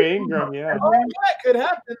 Andre Ingram, yeah. Oh, yeah, it could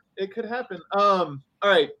happen. It could happen. All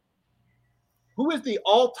right. Who is the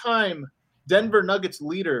all-time Denver Nuggets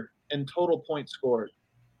leader in total points scored?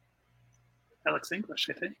 Alex English,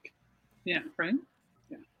 I think. Yeah, right?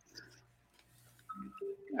 Yeah.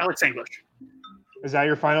 Alex English. Is that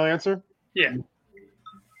your final answer? Yeah.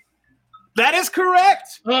 That is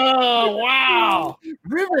correct. Oh, wow.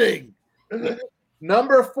 Riveting.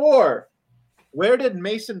 Number 4. Where did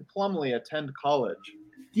Mason Plumlee attend college?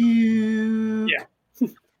 Yeah.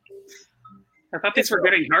 I thought these were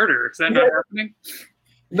getting harder. Is that not happening?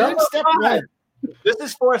 Number Step 5. one. This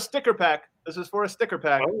is for a sticker pack.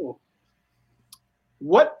 Oh.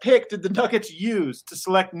 What pick did the Nuggets use to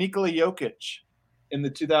select Nikola Jokic in the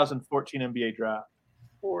 2014 NBA draft?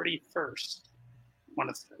 41st. I want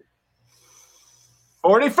to say.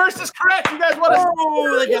 41st is correct. You guys want to?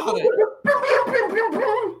 Oh, they got it.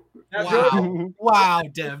 Wow. Wow,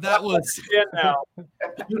 Dev. That was. Now.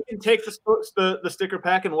 You can take the sticker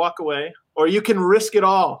pack and walk away, or you can risk it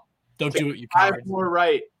all. Don't do it, you 5 coward. more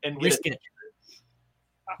right and get Risk it.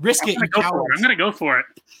 Risk it, you coward. I'm going to go for it.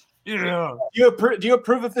 Yeah. Do you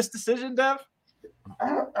approve of this decision, Dev?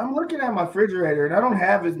 I'm looking at my refrigerator and I don't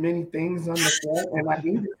have as many things on the front, and I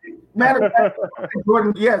need it. Matter of fact,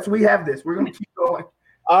 Jordan, yes, we have this. We're going to keep going.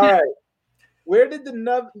 All right. Where did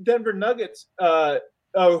the Denver Nuggets?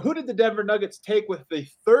 Who did the Denver Nuggets take with the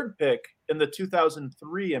 3rd pick in the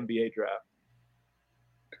 2003 NBA draft?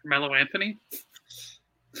 Carmelo Anthony.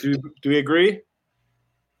 Do we agree?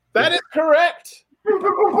 That is correct. I'm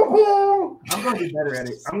going to be better at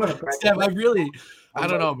it. I'm going to practice. Dev, I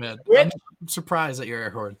don't know, man. I'm surprised at your air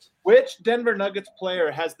horns. Which Denver Nuggets player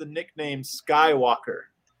has the nickname Skywalker?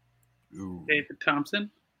 Ooh. David Thompson.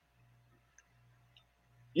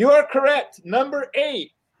 You are correct. Number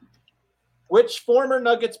 8. Which former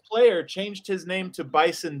Nuggets player changed his name to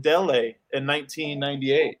Bison Dele in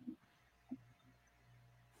 1998?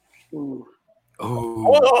 Ooh.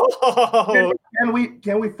 Oh.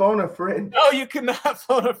 Can we phone a friend? No, you cannot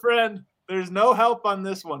phone a friend. There's no help on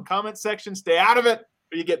this one. Comment section, stay out of it,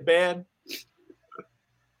 or you get banned.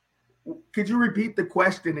 Could you repeat the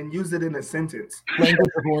question and use it in a sentence? Language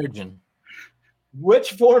of origin.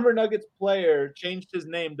 Which former Nuggets player changed his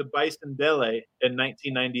name to Bison Dele in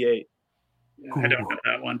 1998? I don't know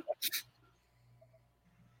that one.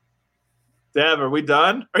 Dev, are we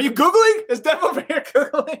done? Are you Googling? Is Dev over here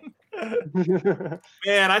Googling?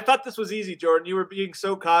 Man, I thought this was easy, Jordan. You were being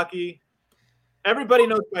so cocky. Everybody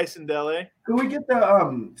knows Bison Dele. Can we get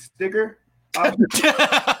the sticker?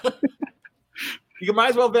 You might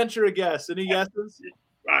as well venture a guess. Any guesses?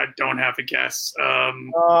 I don't have a guess.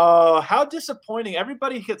 How disappointing.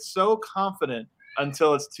 Everybody gets so confident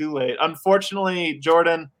until it's too late. Unfortunately,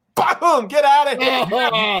 Jordan, boom, get out of here.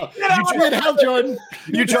 Get out, Jordan.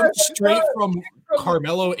 You jumped straight from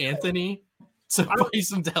Carmelo Anthony to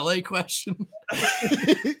Bison Dele question.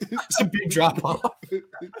 It's a big drop off. Hey,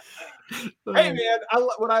 man,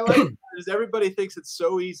 what I like is everybody thinks it's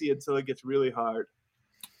so easy until it gets really hard.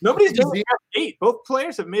 Nobody's done the 8. Both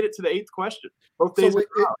players have made it to the 8th question. Both days.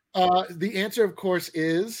 The answer, of course,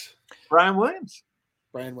 is Brian Williams.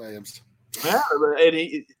 Brian Williams. Yeah,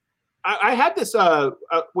 and I had this.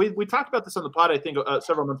 We talked about this on the pod, I think,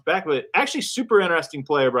 several months back. But actually, super interesting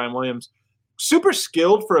player, Brian Williams. Super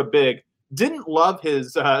skilled for a big. Didn't love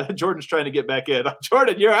his. Jordan's trying to get back in.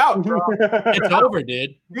 Jordan, you're out, bro. It's over,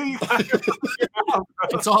 dude.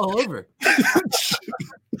 It's all over. That's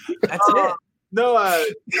it. No,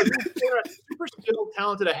 super skilled,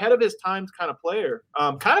 talented, ahead of his time kind of player.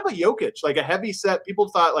 Kind of a Jokic, like a heavy set. People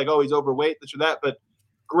thought like, oh, he's overweight, this or that, but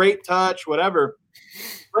great touch, whatever.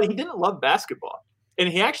 But he didn't love basketball, and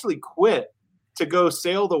he actually quit to go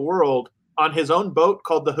sail the world on his own boat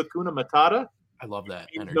called the Hakuna Matata. I love that.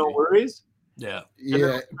 No worries. Yeah,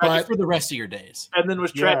 but for the rest of your days. And then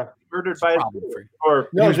was murdered by his brother. Or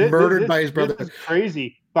he was murdered by his brother. This is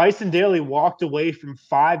crazy. Bison Dele walked away from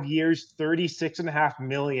 5 years, $36.5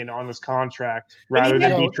 million on this contract rather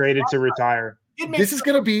than be traded to retire. This is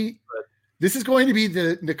going to be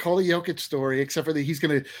the Nikola Jokic story, except for that he's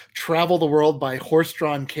going to travel the world by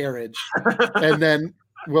horse-drawn carriage, and then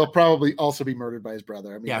will probably also be murdered by his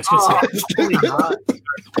brother. I mean, yeah, I was going to say,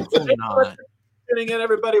 absolutely not. Tuning in,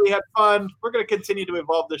 everybody. We had fun. We're going to continue to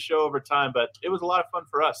evolve this show over time, but it was a lot of fun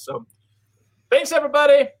for us. So, thanks,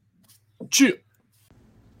 everybody. Cheers.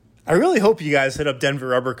 I really hope you guys hit up Denver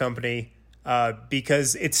Rubber Company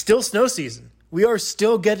because it's still snow season. We are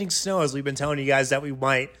still getting snow, as we've been telling you guys that we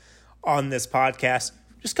might on this podcast.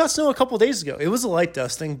 Just got snow a couple days ago. It was a light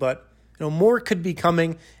dusting, but more could be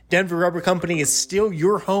coming. Denver Rubber Company is still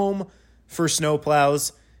your home for snow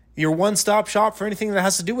plows. Your one-stop shop for anything that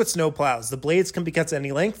has to do with snow plows. The blades can be cut to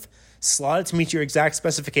any length, slotted to meet your exact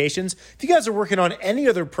specifications. If you guys are working on any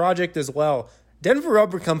other project as well, Denver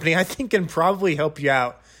Rubber Company, I think, can probably help you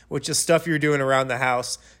out with just stuff you're doing around the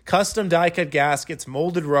house. Custom die-cut gaskets,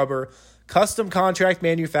 molded rubber, custom contract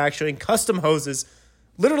manufacturing, custom hoses,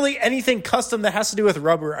 literally anything custom that has to do with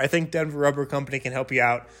rubber. I think Denver Rubber Company can help you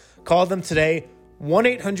out. Call them today,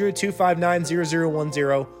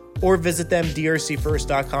 1-800-259-0010, or visit them,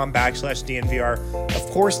 drcfirst.com/DNVR.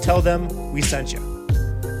 Of course, tell them we sent you.